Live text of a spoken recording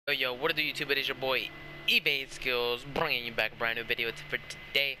Yo, what do YouTube? It is your boy eBay Skills, bringing you back a brand new video for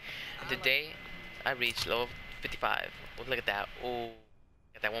today. And today, I reached level 55. Oh, look at that. Oh,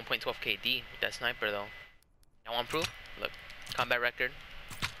 got that 1.12 KD with that sniper though. I want proof? Look, combat record,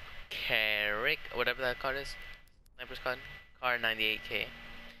 Carrick, whatever that card is, sniper's card, car 98k,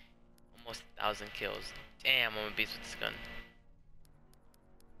 almost 1,000 kills. Damn, I'm a beast with this gun.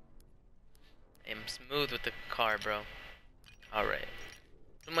 I'm smooth with the car, bro. All right.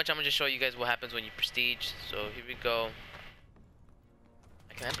 Too much. I'm gonna just show you guys what happens when you prestige. So here we go.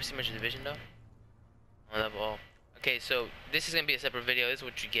 Can I prestige your division though? On level. Oh. Okay, so this is gonna be a separate video. This is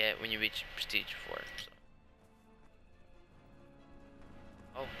what you get when you reach prestige 4. So.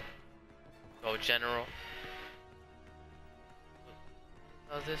 Oh. Go general.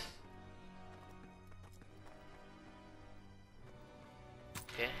 How's this?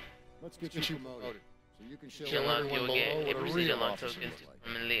 Okay. Let's get you promoted. So you can show Unlock, everyone you'll get below a what a prestige real unlock officer tokens looks to like.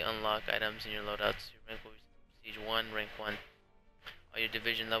 permanently unlock items in your loadouts. Your rank will be prestige 1, rank 1. All your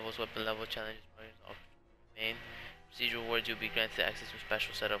division levels, weapon level, challenges, all main. Prestige rewards, you'll be granted access to a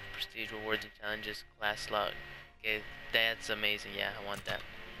special set of prestige rewards and challenges, class slot. Okay, that's amazing. Yeah, I want that.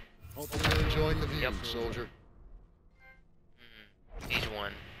 Hopefully you're enjoying the view, soldier. Prestige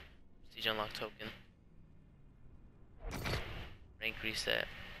 1. Prestige unlock token. Rank reset.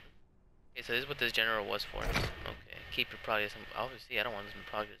 Okay, so this is what this general was for. Okay, keep your progress. Obviously, I don't want some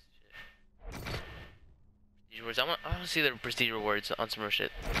progress shit. Prestige rewards. I want to see the prestige rewards on some real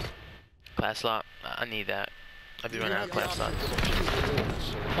shit. Class slot. I need that. I'll be running out of class slots.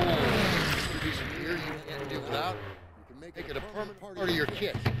 Piece of gear you can't do without. You can make it a permanent part of your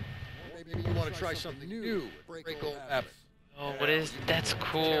kit. Maybe you want to try something new. Break old habits. Oh, what is? That's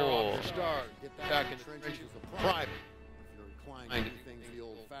cool. Start. Get back in the trenches of private. If you're inclined to do things the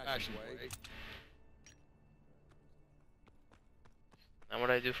old-fashioned way. Now what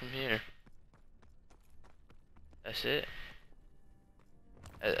do I do from here? That's it.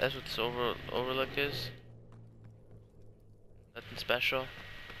 That's what this overlook is. Nothing special.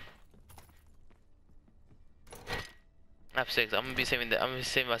 I have 6. I'm gonna be saving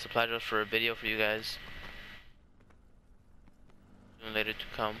my supply drops for a video for you guys. Soon later to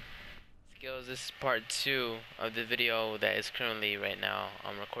come. Skills. This is part 2 of the video that is currently right now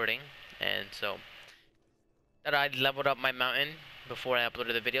I'm recording, and so that I leveled up my mountain before I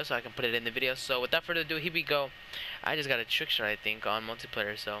uploaded the video, so I can put it in the video. So without further ado, here we go. I just got a trick shot, I think, on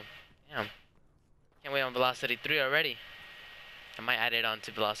multiplayer. So yeah, can't wait on velocity 3 already. I might add it on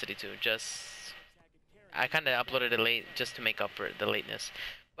to velocity 2. I kind of uploaded it late just to make up for the lateness.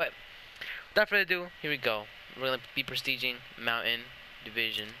 But without further ado, here we go. We're gonna be prestiging mountain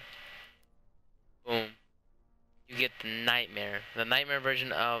division. Boom. You get the nightmare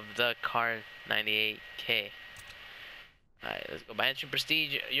version of the car 98k. Alright, let's go. By entering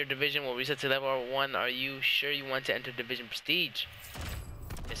prestige, your division will reset to level 1. Are you sure you want to enter division prestige?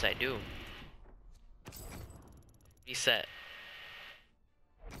 Yes, I do. Reset.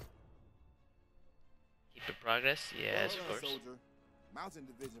 Keep your progress? Yes, of course. Soldier. Mountain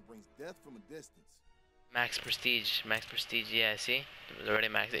division brings death from a distance. Max prestige, yeah, see? It was already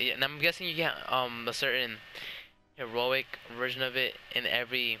max. Yeah, and I'm guessing you get a certain heroic version of it in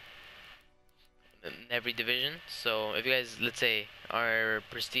every division. So if you guys, let's say, are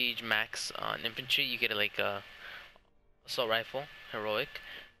prestige max on infantry, you get like a assault rifle heroic,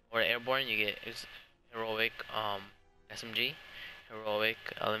 or airborne you get heroic SMG, heroic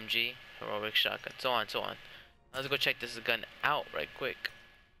LMG, heroic shotgun, so on. Let's go check this gun out right quick.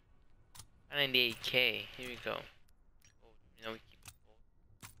 98k. Here we go. You know, we keep it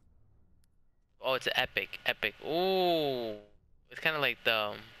full. Oh, it's an epic. Ooh, it's kind of like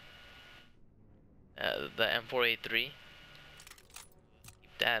the M4A3. Keep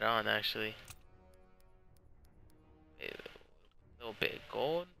that on actually. A little bit of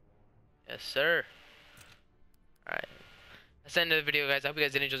gold. Yes, sir. Alright. That's the end of the video, guys. I hope you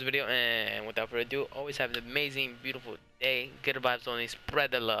guys did enjoy this video. And without further ado, always have an amazing, beautiful day. Good vibes only. Spread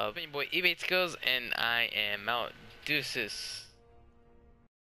the love. Your boy eBay Skills, and I am out. Deuces.